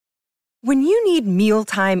When you need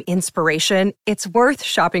mealtime inspiration, it's worth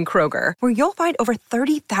shopping Kroger, where you'll find over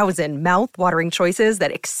 30,000 mouth-watering choices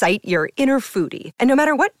that excite your inner foodie. And no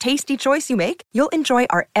matter what tasty choice you make, you'll enjoy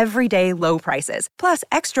our everyday low prices, plus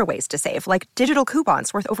extra ways to save, like digital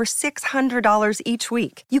coupons worth over $600 each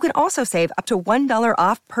week. You can also save up to $1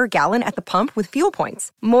 off per gallon at the pump with fuel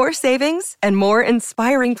points. More savings and more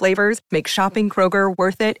inspiring flavors make shopping Kroger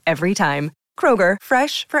worth it every time. Kroger,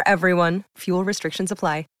 fresh for everyone. Fuel restrictions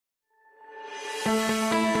apply.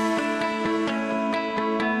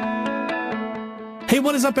 Hey,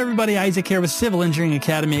 what is up, everybody? Isaac here with Civil Engineering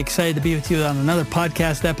Academy. Excited to be with you on another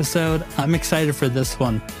podcast episode. I'm excited for this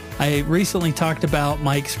one. I recently talked about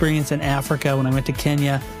my experience in Africa when I went to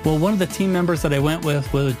Kenya. Well, one of the team members that I went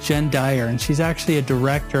with was Dyer, and she's actually a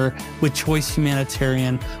director with Choice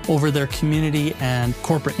Humanitarian over their community and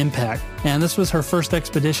corporate impact. And this was her first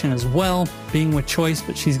expedition as well, being with Choice,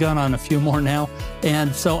 but she's gone on a few more now.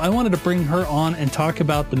 And so I wanted to bring her on and talk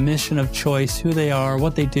about the mission of Choice, who they are,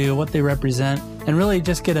 what they do, what they represent, and really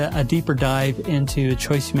just get a deeper dive into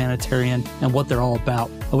Choice Humanitarian and what they're all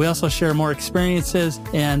about. We also share more experiences,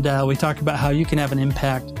 and we talk about how you can have an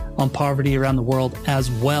impact on poverty around the world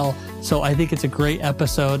as well. So I think it's a great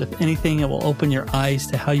episode. If anything, it will open your eyes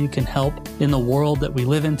to how you can help in the world that we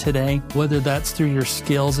live in today, whether that's through your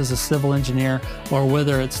skills as a civil engineer, or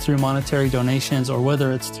whether it's through monetary donations, or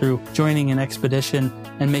whether it's through joining an expedition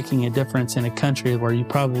and making a difference in a country where you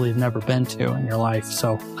probably have never been to in your life.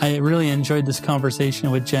 So I really enjoyed this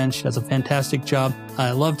conversation with Jen. She does a fantastic job.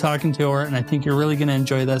 I love talking to her, and I think you're really going to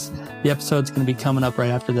enjoy this. The episode's going to be coming up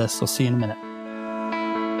right after this, so see you in a minute.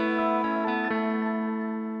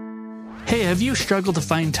 Hey, have you struggled to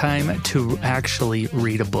find time to actually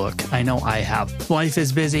read a book? I know I have. Life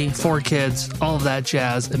is busy, 4 kids, all of that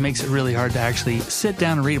jazz. It makes it really hard to actually sit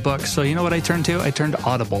down and read a book. So you know what I turned to? I turned to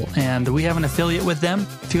Audible, and we have an affiliate with them.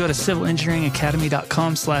 If you go to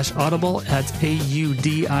civilengineeringacademy.com/audible, that's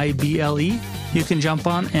AUDIBLE, you can jump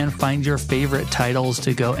on and find your favorite titles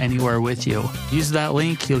to go anywhere with you. Use that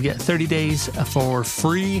link. You'll get 30 days for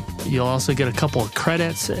free. You'll also get a couple of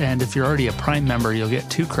credits. And if you're already a Prime member, you'll get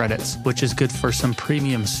 2 credits, which is good for some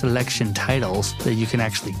premium selection titles that you can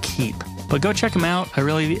actually keep. But go check them out. I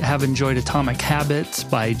really have enjoyed Atomic Habits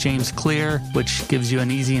by James Clear, which gives you an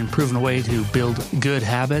easy and proven way to build good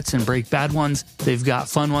habits and break bad ones. They've got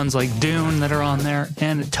fun ones like Dune that are on there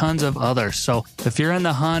and tons of others. So if you're in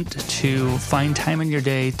the hunt to find time in your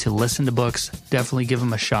day to listen to books, definitely give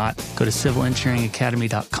them a shot. Go to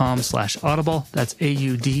civilengineeringacademy.com/audible. That's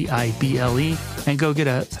AUDIBLE, and go get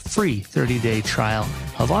a free 30-day trial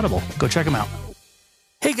of Audible. Go check them out.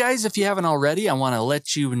 Hey guys, if you haven't already, I want to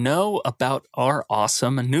let you know about our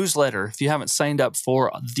awesome newsletter. If you haven't signed up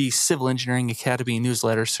for the Civil Engineering Academy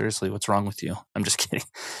newsletter, seriously, what's wrong with you? I'm just kidding.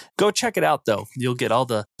 Go check it out though. You'll get all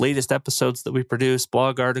the latest episodes that we produce,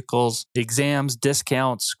 blog articles, exams,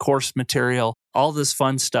 discounts, course material. All this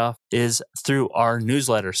fun stuff is through our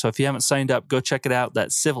newsletter. So if you haven't signed up, go check it out.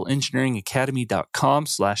 That's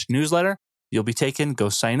civilengineeringacademy.com/newsletter. You'll be taken, go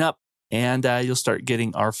sign up. And you'll start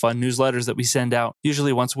getting our fun newsletters that we send out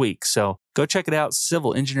usually once a week. So go check it out,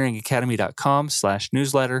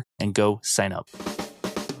 civilengineeringacademy.com/newsletter, and go sign up.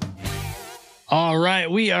 All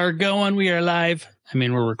right, we are going. We are live. I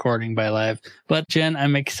mean, we're recording by live. But Jen,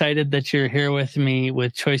 I'm excited that you're here with me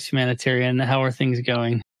with Choice Humanitarian. How are things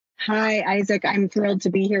going? Hi, Isaac. I'm thrilled to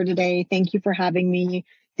be here today. Thank you for having me.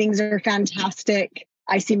 Things are fantastic.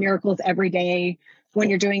 I see miracles every day. When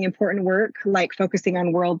you're doing important work, like focusing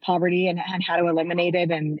on world poverty and how to eliminate it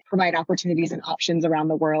and provide opportunities and options around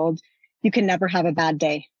the world, you can never have a bad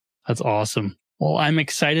day. That's awesome. Well, I'm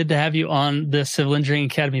excited to have you on the Civil Engineering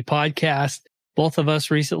Academy podcast. Both of us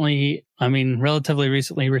relatively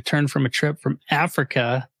recently returned from a trip from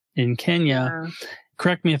Africa in Kenya. Yeah.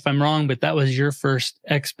 Correct me if I'm wrong, but that was your first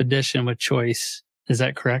expedition with Choice. Is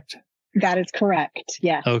that correct? That is correct.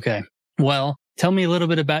 Yeah. Okay. Well, tell me a little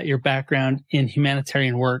bit about your background in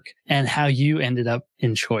humanitarian work and how you ended up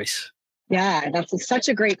in Choice. Yeah, that's such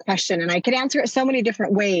a great question. And I could answer it so many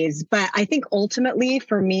different ways. But I think ultimately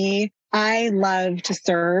for me, I love to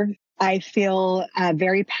serve. I feel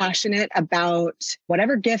very passionate about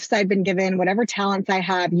whatever gifts I've been given, whatever talents I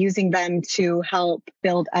have, using them to help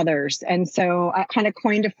build others. And so I kind of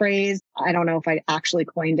coined a phrase. I don't know if I actually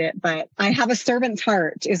coined it, but I have a servant's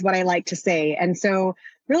heart is what I like to say. And so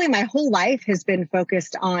really my whole life has been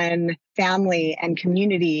focused on family and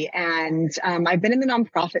community. And I've been in the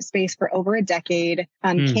nonprofit space for over a decade,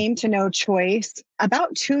 came to know Choice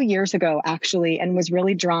about 2 years ago, actually, and was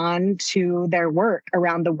really drawn to their work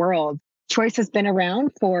around the world. Choice has been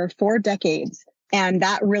around for 4 decades. And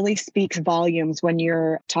that really speaks volumes when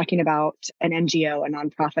you're talking about an NGO, a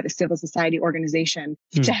nonprofit, a civil society organization.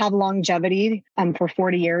 To have longevity for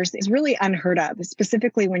 40 years is really unheard of,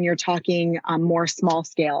 specifically when you're talking more small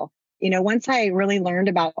scale. Once I really learned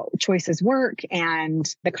about Choice's work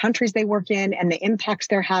and the countries they work in and the impacts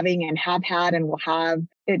they're having and have had and will have,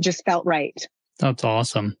 it just felt right. That's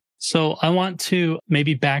awesome. So I want to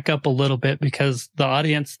maybe back up a little bit because the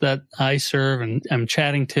audience that I serve and I'm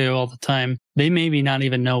chatting to all the time, they maybe not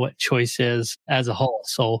even know what Choice is as a whole.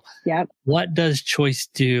 So what does Choice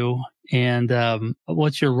do and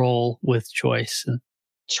what's your role with Choice?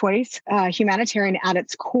 Choice, Humanitarian at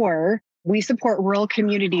its core, we support rural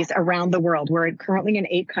communities around the world. We're currently in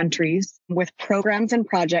 8 countries with programs and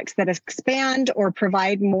projects that expand or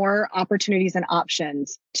provide more opportunities and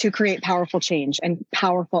options to create powerful change and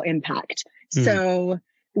powerful impact. So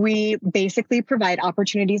we basically provide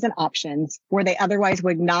opportunities and options where they otherwise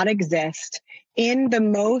would not exist in the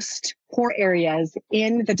most poor areas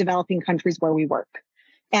in the developing countries where we work.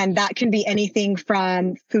 And that can be anything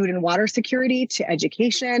from food and water security to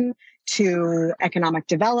education to economic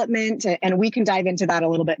development. And we can dive into that a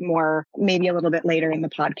little bit more, maybe a little bit later in the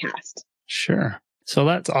podcast. Sure. So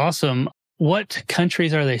that's awesome. What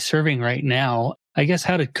countries are they serving right now? I guess,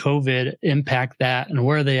 how did COVID impact that and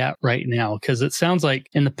where are they at right now? Because it sounds like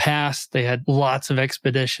in the past, they had lots of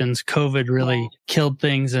expeditions. COVID really killed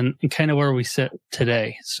things and kind of where we sit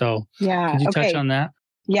today. So could you touch on that?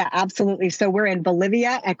 Yeah, absolutely. So we're in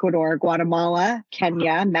Bolivia, Ecuador, Guatemala,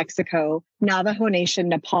 Kenya, Mexico, Navajo Nation,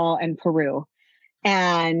 Nepal, and Peru.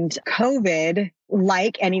 And COVID,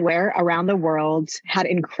 like anywhere around the world, had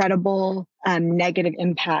incredible negative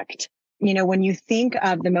impact. When you think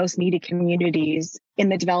of the most needy communities in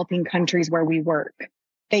the developing countries where we work,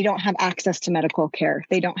 they don't have access to medical care.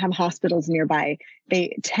 They don't have hospitals nearby.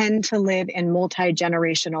 They tend to live in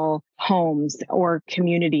multi-generational homes or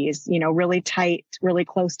communities, really tight, really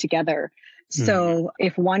close together. So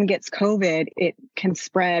if one gets COVID, it can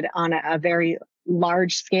spread on a very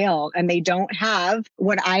large scale, and they don't have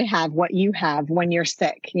what I have, what you have when you're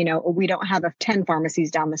sick. We don't have 10 pharmacies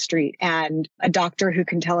down the street and a doctor who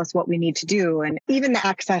can tell us what we need to do, and even the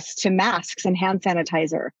access to masks and hand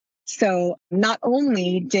sanitizer. So not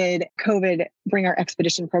only did COVID bring our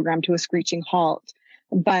expedition program to a screeching halt,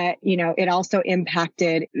 but, it also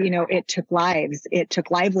impacted, it took lives, it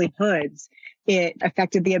took livelihoods, it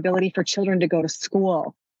affected the ability for children to go to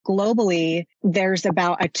school. Globally, there's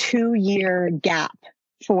about a 2-year gap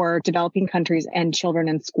for developing countries and children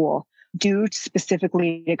in school due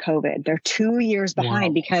specifically to COVID. They're 2 years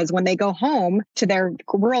behind because when they go home to their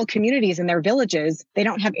rural communities and their villages, they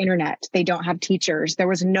don't have internet. They don't have teachers. There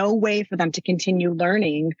was no way for them to continue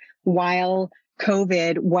learning while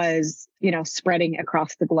COVID was, spreading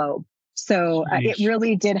across the globe. So it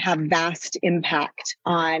really did have vast impact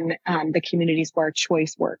on the communities where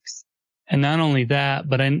Choice works. And not only that,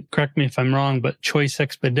 but correct me if I'm wrong, but Choice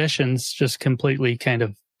Expeditions just completely kind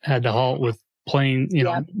of had to halt with plane,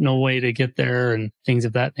 no way to get there and things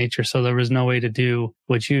of that nature. So there was no way to do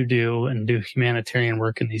what you do and do humanitarian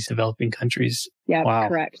work in these developing countries. Yeah, wow.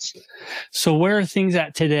 Correct. So where are things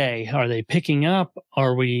at today? Are they picking up?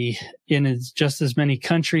 Are we in just as many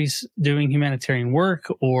countries doing humanitarian work,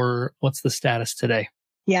 or what's the status today?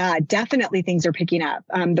 Yeah, definitely things are picking up.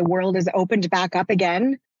 The world is opened back up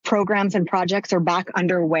again. Programs and projects are back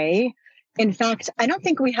underway. In fact, I don't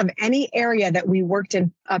think we have any area that we worked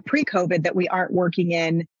in pre-COVID that we aren't working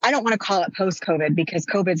in. I don't want to call it post-COVID because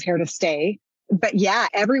COVID's here to stay. But yeah,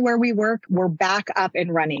 everywhere we work, we're back up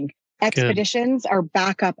and running. Expeditions are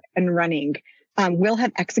back up and running. We'll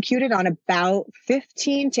have executed on about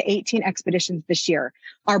 15 to 18 expeditions this year.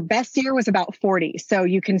 Our best year was about 40. So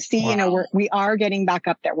you can see, we are getting back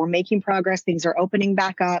up there. We're making progress. Things are opening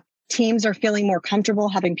back up. Teams are feeling more comfortable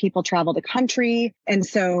having people travel the country. And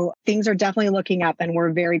so things are definitely looking up, and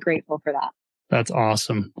we're very grateful for that. That's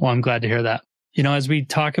awesome. Well, I'm glad to hear that. As we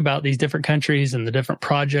talk about these different countries and the different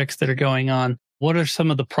projects that are going on, what are some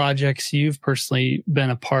of the projects you've personally been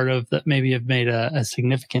a part of that maybe have made a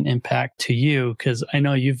significant impact to you? Because I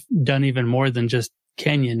know you've done even more than just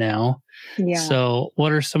Kenya now. Yeah. So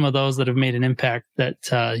what are some of those that have made an impact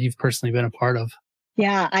that you've personally been a part of?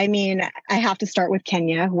 Yeah, I have to start with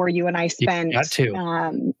Kenya, where you and I spent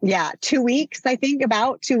 2 weeks, I think,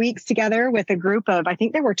 about 2 weeks together with a group of, I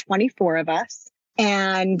think there were 24 of us.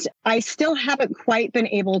 And I still haven't quite been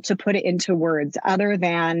able to put it into words other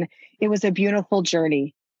than it was a beautiful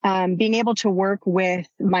journey. Being able to work with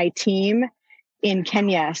my team in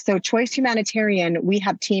Kenya. So Choice Humanitarian, we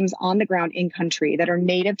have teams on the ground in country that are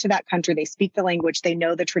native to that country. They speak the language. They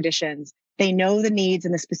know the traditions. They know the needs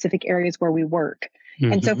in the specific areas where we work.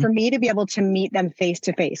 And so for me to be able to meet them face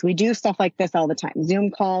to face, we do stuff like this all the time, Zoom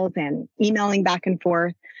calls and emailing back and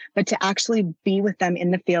forth, but to actually be with them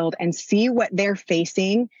in the field and see what they're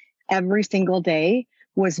facing every single day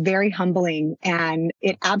was very humbling. And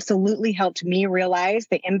it absolutely helped me realize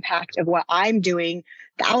the impact of what I'm doing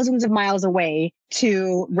thousands of miles away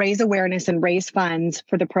to raise awareness and raise funds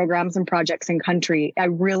for the programs and projects in country. I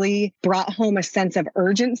really brought home a sense of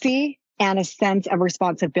urgency and a sense of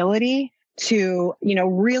responsibility to,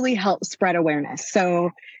 really help spread awareness.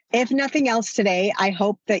 So if nothing else today, I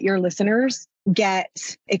hope that your listeners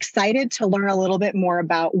get excited to learn a little bit more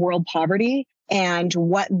about world poverty and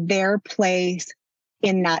what their place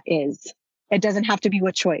in that is. It doesn't have to be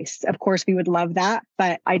with choice. Of course, we would love that.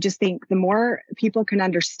 But I just think the more people can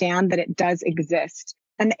understand that it does exist,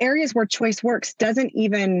 and the areas where choice works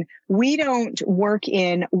we don't work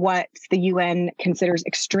in what the UN considers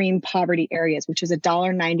extreme poverty areas, which is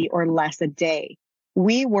 $1.90 or less a day.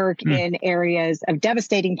 We work in areas of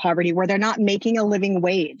devastating poverty where they're not making a living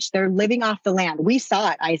wage. They're living off the land. We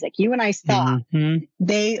saw it, Isaac. You and I saw.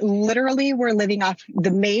 They literally were living off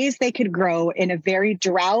the maize they could grow in a very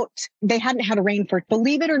drought. They hadn't had a rain for,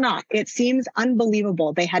 believe it or not, it seems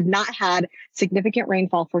unbelievable. They had not had significant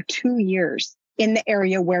rainfall for 2 years in the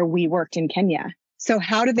area where we worked in Kenya. So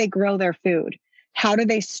how do they grow their food? How do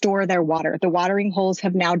they store their water? The watering holes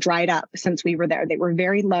have now dried up since we were there. They were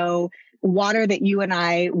very low. Water that you and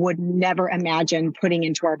I would never imagine putting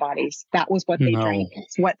into our bodies. That was what they drank.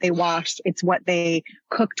 It's what they washed. It's what they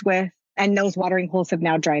cooked with. And those watering holes have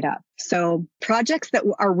now dried up. So projects that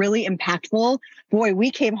are really impactful. Boy,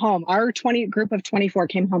 we came home. Our group of 24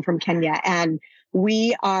 came home from Kenya, and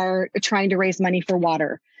we are trying to raise money for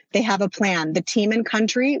water. They have a plan. The team in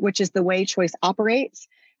country, which is the way Choice operates,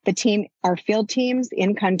 our field teams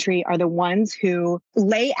in country are the ones who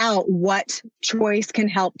lay out what Choice can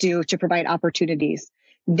help do to provide opportunities.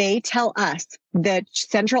 They tell us the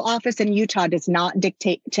central office in Utah does not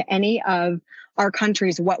dictate to any of our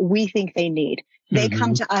countries what we think they need. They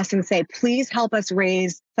come to us and say, please help us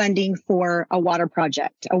raise funding for a water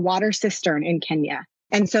project, a water cistern in Kenya.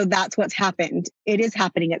 And so that's what's happened. It is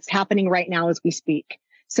happening. It's happening right now as we speak.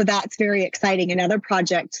 So that's very exciting. Another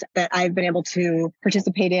project that I've been able to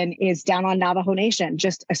participate in is down on Navajo Nation,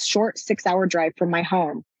 just a short 6-hour drive from my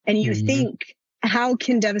home. And you think, how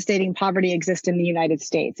can devastating poverty exist in the United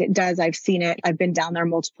States? It does. I've seen it. I've been down there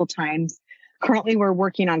multiple times. Currently, we're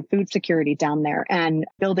working on food security down there and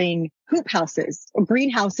building hoop houses, or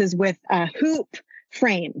greenhouses with a hoop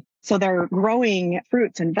frame. So they're growing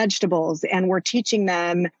fruits and vegetables, and we're teaching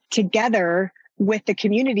them together with the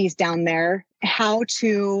communities down there how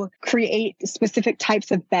to create specific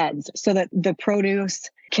types of beds so that the produce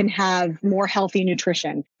can have more healthy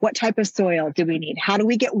nutrition. What type of soil do we need? How do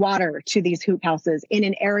we get water to these hoop houses in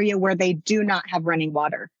an area where they do not have running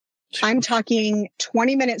water? I'm talking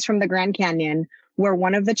 20 minutes from the Grand Canyon, where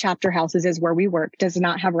one of the chapter houses is where we work, does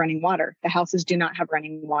not have running water. The houses do not have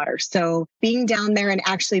running water. So being down there and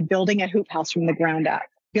actually building a hoop house from the ground up,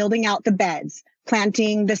 building out the beds,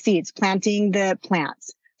 planting the seeds, planting the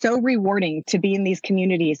plants. So rewarding to be in these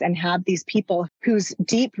communities and have these people whose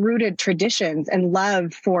deep-rooted traditions and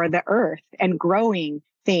love for the earth and growing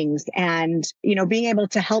things and, being able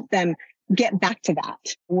to help them get back to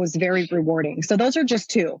that was very rewarding. So those are just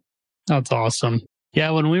two. That's awesome. Yeah,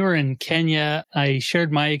 when we were in Kenya, I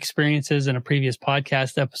shared my experiences in a previous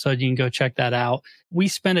podcast episode. You can go check that out. We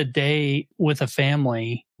spent a day with a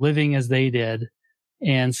family living as they did,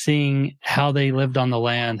 and seeing how they lived on the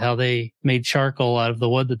land, how they made charcoal out of the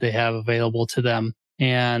wood that they have available to them,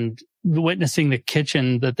 and witnessing the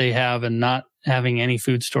kitchen that they have and not having any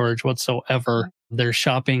food storage whatsoever. They're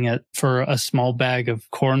shopping for a small bag of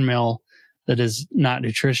cornmeal that is not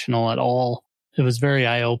nutritional at all. It was very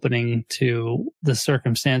eye-opening to the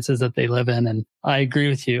circumstances that they live in. And I agree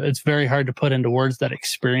with you. It's very hard to put into words that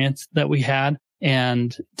experience that we had.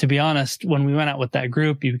 And to be honest, when we went out with that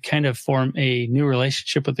group, you kind of form a new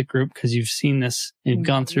relationship with the group because you've seen this, you've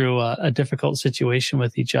gone through a difficult situation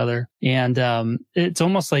with each other. And it's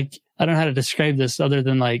almost like, I don't know how to describe this other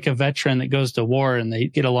than like a veteran that goes to war and they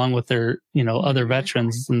get along with their, other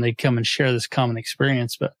veterans and they come and share this common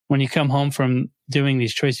experience. But when you come home from doing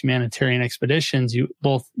these Choice Humanitarian expeditions, you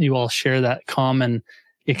all share that common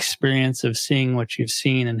experience of seeing what you've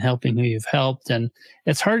seen and helping who you've helped. And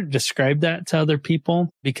it's hard to describe that to other people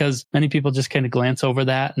because many people just kind of glance over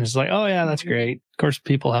that and it's like, oh yeah, that's great. Of course,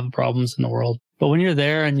 people have problems in the world. But when you're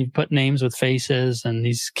there and you put names with faces and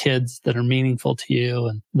these kids that are meaningful to you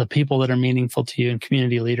and the people that are meaningful to you and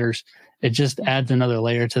community leaders, it just adds another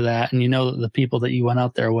layer to that. And you know that the people that you went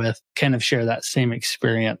out there with kind of share that same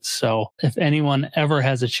experience. So if anyone ever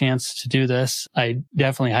has a chance to do this, I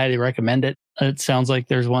definitely highly recommend it. It sounds like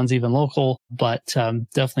there's ones even local, but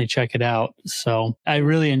definitely check it out. So I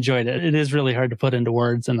really enjoyed it. It is really hard to put into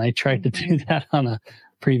words, and I tried to do that on a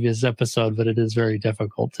previous episode, but it is very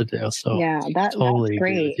difficult to do. So yeah, totally that's great.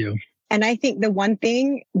 agree with you. And I think the one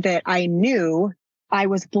thing that I knew, I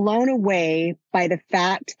was blown away by the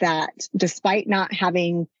fact that despite not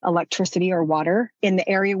having electricity or water in the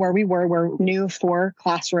area where we were new four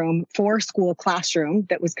school classroom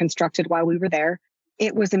that was constructed while we were there.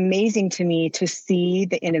 It was amazing to me to see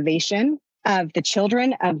the innovation of the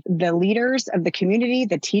children, of the leaders, of the community,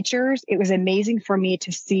 the teachers. It was amazing for me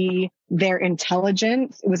to see their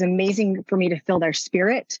intelligence. It was amazing for me to feel their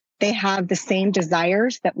spirit. They have the same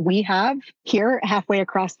desires that we have here halfway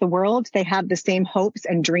across the world. They have the same hopes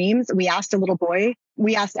and dreams. We asked a little boy,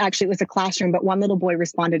 actually it was a classroom, but one little boy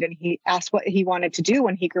responded and he asked what he wanted to do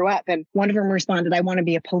when he grew up. And one of them responded, I want to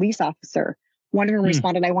be a police officer. One of them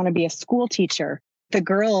responded, I want to be a school teacher. The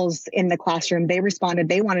girls in the classroom, they responded,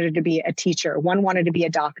 they wanted to be a teacher. One wanted to be a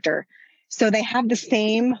doctor. So they have the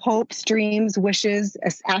same hopes, dreams, wishes,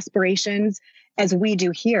 aspirations as we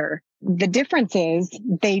do here. The difference is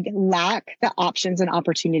they lack the options and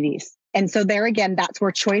opportunities. And so there again, that's where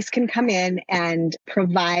choice can come in and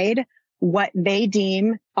provide what they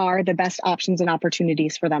deem are the best options and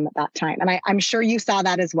opportunities for them at that time. And I'm sure you saw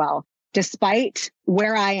that as well. Despite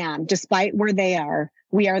where I am, despite where they are,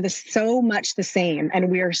 we are so much the same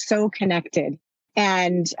and we are so connected.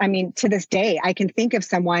 And I mean, to this day, I can think of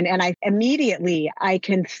someone and I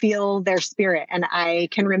can feel their spirit and I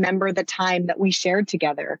can remember the time that we shared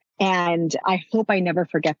together. And I hope I never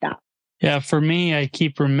forget that. Yeah, for me, I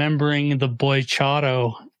keep remembering the boy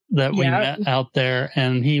Chato that we met out there,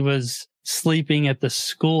 and he was sleeping at the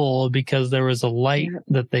school because there was a light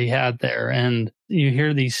that they had there. And you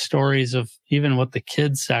hear these stories of even what the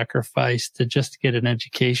kids sacrificed to just get an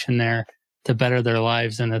education there to better their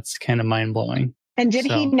lives. And it's kind of mind blowing. And did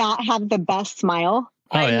he not have the best smile?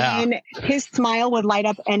 I mean, his smile would light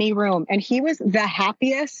up any room. And he was the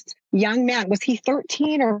happiest young man. Was he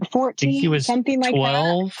 13 or 14? I think he was something 12.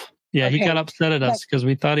 Like that? Yeah, okay. He got upset at us because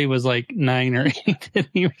we thought he was like 9 or 8. And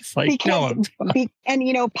he was like, no. And,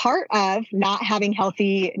 you know, part of not having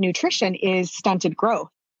healthy nutrition is stunted growth.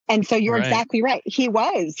 And so you're exactly right.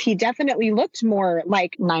 He definitely looked more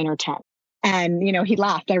like 9 or 10. And, you know, he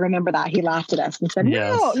laughed. I remember that. He laughed at us and said,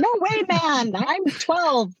 no way, man. I'm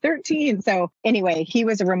 12, 13. So anyway, he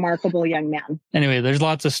was a remarkable young man. Anyway, there's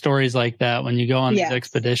lots of stories like that when you go on these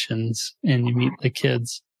expeditions and you meet the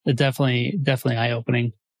kids. It definitely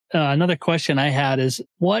eye-opening. Another question I had is,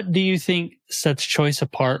 what do you think sets Choice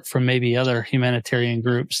apart from maybe other humanitarian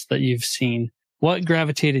groups that you've seen? What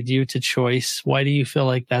gravitated you to Choice? Why do you feel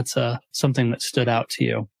like that's something that stood out to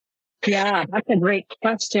you? Yeah, that's a great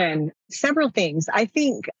question. Several things. I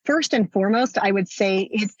think first and foremost, I would say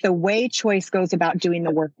it's the way Choice goes about doing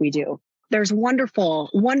the work we do. There's wonderful,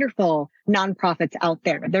 wonderful nonprofits out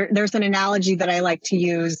there. There's an analogy that I like to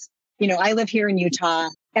use. You know, I live here in Utah.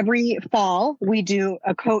 Every fall, we do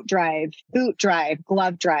a coat drive, boot drive,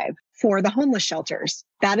 glove drive for the homeless shelters.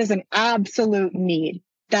 That is an absolute need.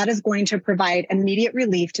 That is going to provide immediate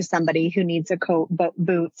relief to somebody who needs a coat,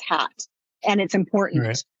 boots, hat. And it's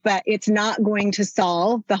important, but it's not going to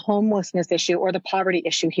solve the homelessness issue or the poverty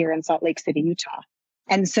issue here in Salt Lake City, Utah.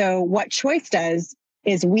 And so what Choice does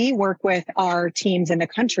is we work with our teams in the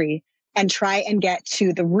country and try and get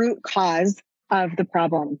to the root cause of the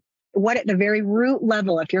problem. What at the very root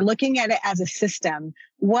level, if you're looking at it as a system,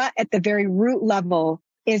 what at the very root level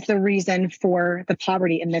is the reason for the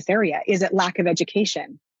poverty in this area? Is it lack of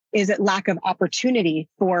education? Is it lack of opportunity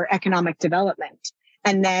for economic development?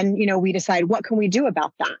 And then, you know, we decide, what can we do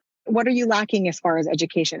about that? What are you lacking as far as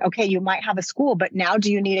education? Okay, you might have a school, but now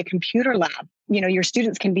do you need a computer lab? You know, your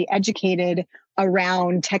students can be educated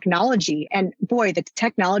around technology. And boy, the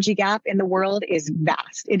technology gap in the world is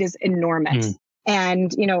vast. It is enormous.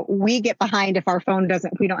 And, you know, we get behind if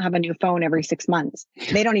we don't have a new phone every 6 months.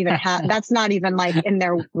 They don't even have, that's not even like in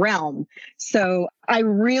their realm. So I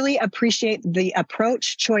really appreciate the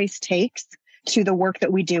approach Choice takes to the work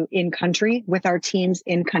that we do in country with our teams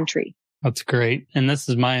in country. That's great. And this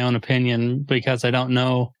is my own opinion because I don't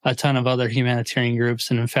know a ton of other humanitarian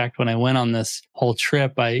groups. And in fact, when I went on this whole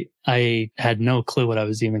trip, I had no clue what I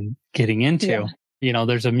was even getting into. Yeah. You know,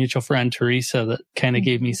 there's a mutual friend, Teresa, that kind of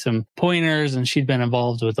gave me some pointers, and she'd been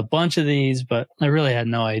involved with a bunch of these, but I really had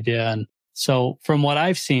no idea. And So from what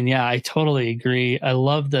I've seen, yeah, I totally agree. I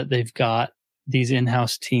love that they've got these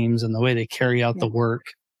in-house teams and the way they carry out the work.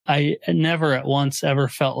 I never at once ever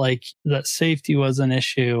felt like that safety was an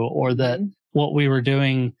issue or that what we were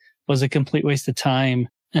doing was a complete waste of time.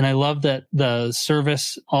 And I love that the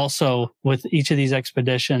service also with each of these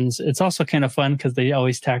expeditions, it's also kind of fun because they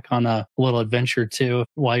always tack on a little adventure too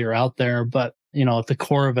while you're out there. But, at the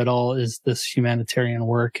core of it all is this humanitarian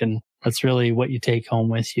work. And that's really what you take home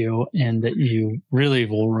with you and that you really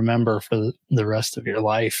will remember for the rest of your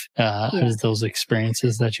life as those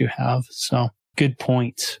experiences that you have. So good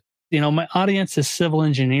points. My audience is civil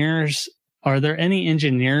engineers. Are there any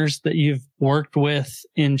engineers that you've worked with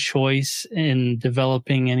in Choice in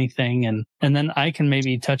developing anything? And then I can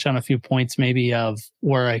maybe touch on a few points maybe of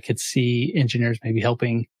where I could see engineers maybe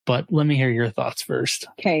helping. But let me hear your thoughts first.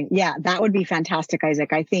 Okay. Yeah, that would be fantastic,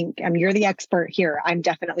 Isaac. I think you're the expert here. I'm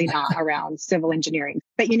definitely not around civil engineering.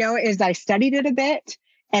 But, as I studied it a bit,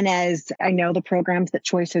 and as I know the programs that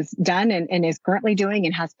Choice has done and is currently doing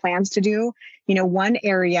and has plans to do, one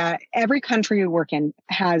area, every country we work in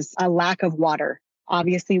has a lack of water.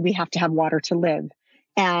 Obviously, we have to have water to live.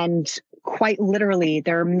 And quite literally,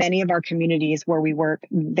 there are many of our communities where we work,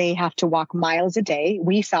 they have to walk miles a day.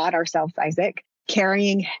 We saw it ourselves, Isaac,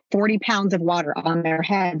 carrying 40 pounds of water on their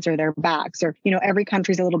heads or their backs, or, every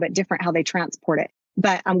country is a little bit different how they transport it.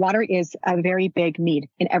 But water is a very big need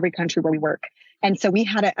in every country where we work. And so we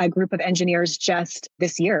had a group of engineers just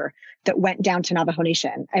this year that went down to Navajo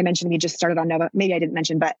Nation. I mentioned we just started on Navajo. Maybe I didn't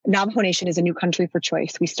mention, but Navajo Nation is a new country for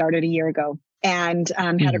Choice. We started a year ago and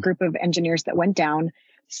had a group of engineers that went down,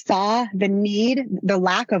 saw the need, the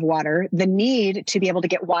lack of water, the need to be able to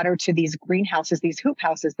get water to these greenhouses, these hoop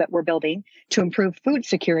houses that we're building to improve food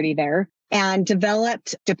security there. And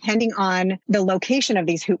developed, depending on the location of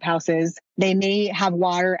these hoop houses, they may have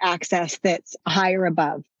water access that's higher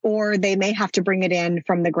above, or they may have to bring it in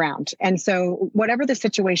from the ground. And so whatever the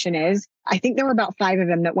situation is, I think there were about 5 of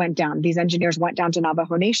them that went down. These engineers went down to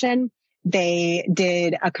Navajo Nation. They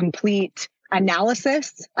did a complete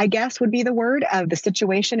analysis, I guess would be the word, of the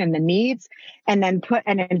situation and the needs, and then put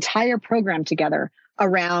an entire program together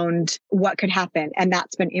around what could happen. And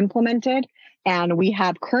that's been implemented. And we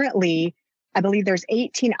have currently, I believe there's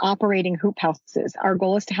 18 operating hoop houses. Our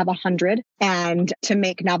goal is to have 100 and to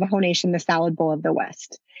make Navajo Nation the salad bowl of the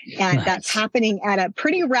West. And that's happening at a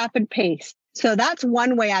pretty rapid pace. So that's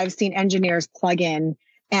one way I've seen engineers plug in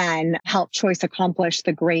and help Choice accomplish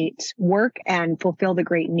the great work and fulfill the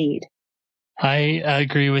great need. I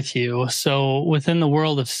agree with you. So within the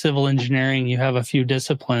world of civil engineering, you have a few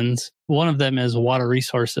disciplines. One of them is water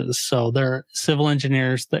resources. So there are civil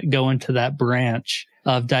engineers that go into that branch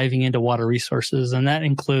of diving into water resources. And that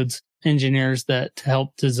includes engineers that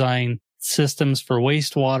help design systems for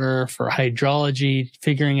wastewater, for hydrology,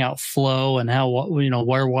 figuring out flow and how,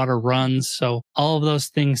 where water runs. So all of those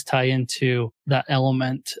things tie into that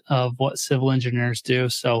element of what civil engineers do.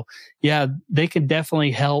 So yeah, they can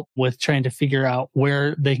definitely help with trying to figure out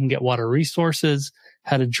where they can get water resources,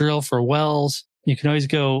 how to drill for wells. You can always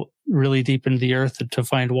go really deep into the earth to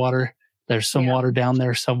find water. There's some water down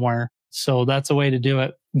there somewhere. So that's a way to do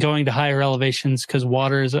it. Going to higher elevations, because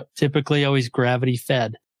water is typically always gravity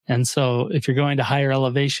fed. And so if you're going to higher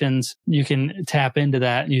elevations, you can tap into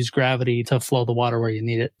that and use gravity to flow the water where you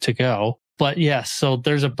need it to go. But yes, so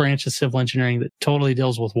there's a branch of civil engineering that totally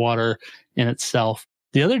deals with water in itself.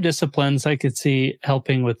 The other disciplines I could see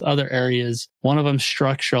helping with other areas, one of them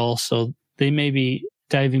structural. So they may be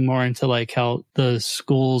diving more into like how the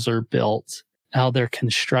schools are built, how they're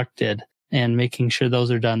constructed, and making sure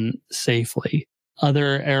those are done safely.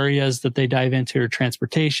 Other areas that they dive into are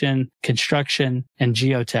transportation, construction, and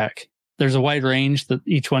geotech. There's a wide range that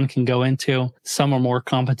each one can go into. Some are more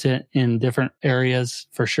competent in different areas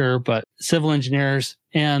for sure, but civil engineers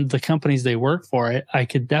and the companies they work for, I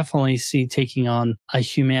could definitely see taking on a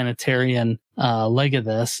humanitarian leg of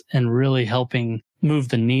this and really helping move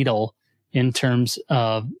the needle in terms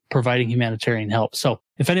of providing humanitarian help. So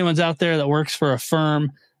if anyone's out there that works for a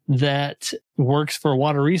firm that works for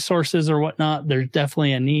water resources or whatnot, there's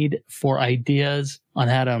definitely a need for ideas on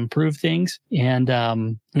how to improve things. And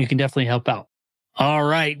you can definitely help out. All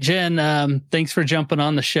right, Jen, thanks for jumping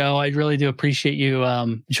on the show. I really do appreciate you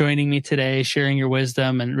joining me today, sharing your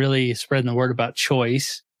wisdom and really spreading the word about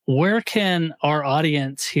Choice. Where can our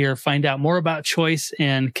audience here find out more about Choice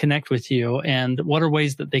and connect with you? And what are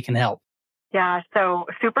ways that they can help? Yeah, so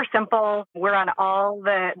super simple. We're on all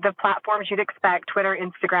the platforms you'd expect, Twitter,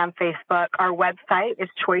 Instagram, Facebook. Our website is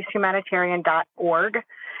choicehumanitarian.org.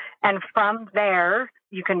 And from there,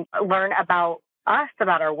 you can learn about us,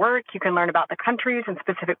 about our work. You can learn about the countries and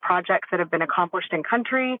specific projects that have been accomplished in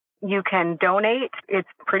country. You can donate. It's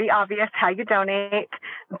pretty obvious how you donate.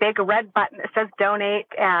 Big red button that says donate.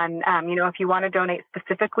 And, if you want to donate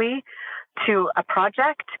specifically to a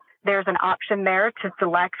project, there's an option there to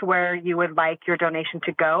select where you would like your donation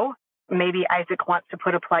to go. Maybe Isaac wants to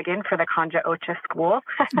put a plug in for the Kanja Ocha School,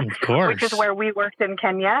 of course, which is where we worked in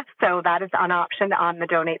Kenya. So that is an option on the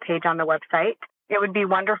donate page on the website. It would be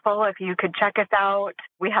wonderful if you could check us out.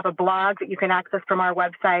 We have a blog that you can access from our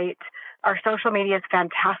website. Our social media is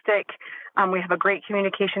fantastic. We have a great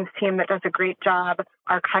communications team that does a great job.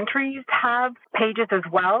 Our countries have pages as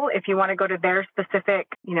well. If you want to go to their specific,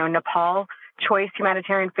 Nepal Choice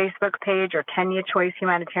Humanitarian Facebook page or Kenya Choice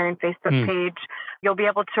Humanitarian Facebook page, you'll be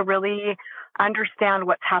able to really understand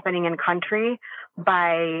what's happening in country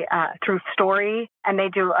by through story, and they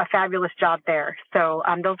do a fabulous job there. So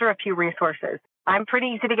those are a few resources. I'm pretty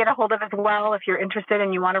easy to get a hold of as well. If you're interested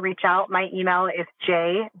and you want to reach out, my email is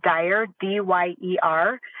jdyer, Dyer,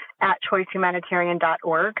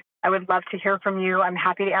 @choicehumanitarian.org. I would love to hear from you. I'm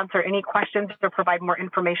happy to answer any questions or provide more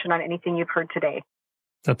information on anything you've heard today.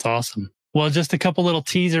 That's awesome. Well, just a couple little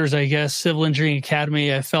teasers, I guess. Civil Engineering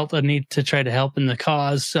Academy, I felt a need to try to help in the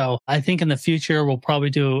cause. So I think in the future, we'll probably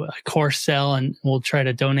do a course sale, and we'll try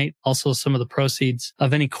to donate also some of the proceeds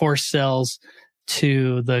of any course sales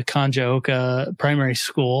to the Kanja Ocha Primary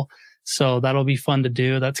School. So that'll be fun to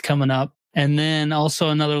do. That's coming up. And then also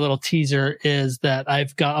another little teaser is that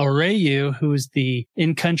I've got Aureyu, who's the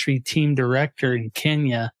in-country team director in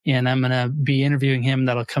Kenya, and I'm going to be interviewing him.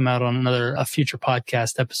 That'll come out on a future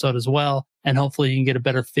podcast episode as well. And hopefully you can get a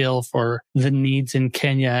better feel for the needs in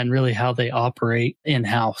Kenya and really how they operate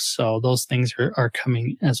in-house. So those things are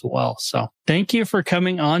coming as well. So thank you for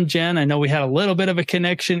coming on, Jen. I know we had a little bit of a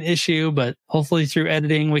connection issue, but hopefully through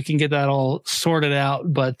editing, we can get that all sorted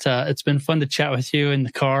out. But it's been fun to chat with you in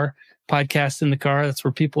the car. Podcast in the car. That's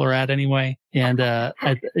where people are at anyway. And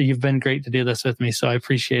you've been great to do this with me. So I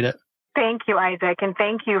appreciate it. Thank you, Isaac. And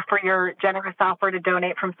thank you for your generous offer to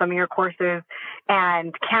donate from some of your courses.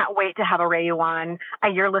 And can't wait to have Aureyu on.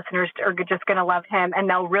 Your listeners are just going to love him. And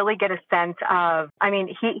they'll really get a sense of,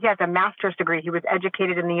 he has a master's degree. He was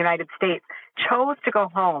educated in the United States, chose to go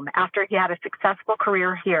home after he had a successful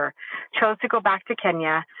career here, chose to go back to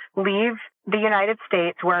Kenya, leave the United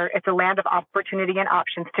States, where it's a land of opportunity and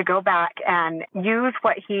options, to go back and use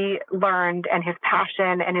what he learned and his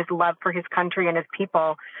passion and his love for his country and his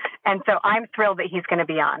people. And so I'm thrilled that he's going to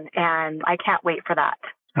be on, and I can't wait for that.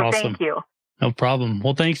 So awesome. Thank you. No problem.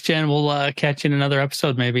 Well, thanks, Jen. We'll catch you in another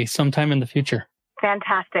episode, maybe sometime in the future.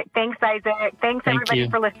 Fantastic. Thanks, Isaac. Thanks, everybody,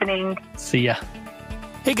 for listening. See ya.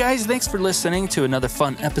 Hey guys, thanks for listening to another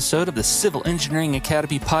fun episode of the Civil Engineering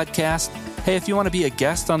Academy podcast. Hey, if you want to be a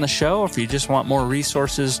guest on the show, or if you just want more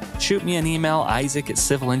resources, shoot me an email,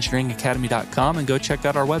 isaac@civilengineeringacademy.com, and go check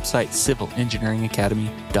out our website,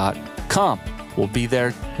 civilengineeringacademy.com. We'll be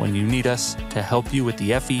there when you need us to help you with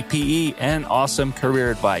the FEPE and awesome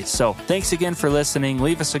career advice. So thanks again for listening.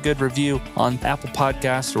 Leave us a good review on Apple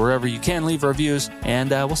Podcasts or wherever you can leave reviews,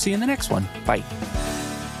 and we'll see you in the next one. Bye.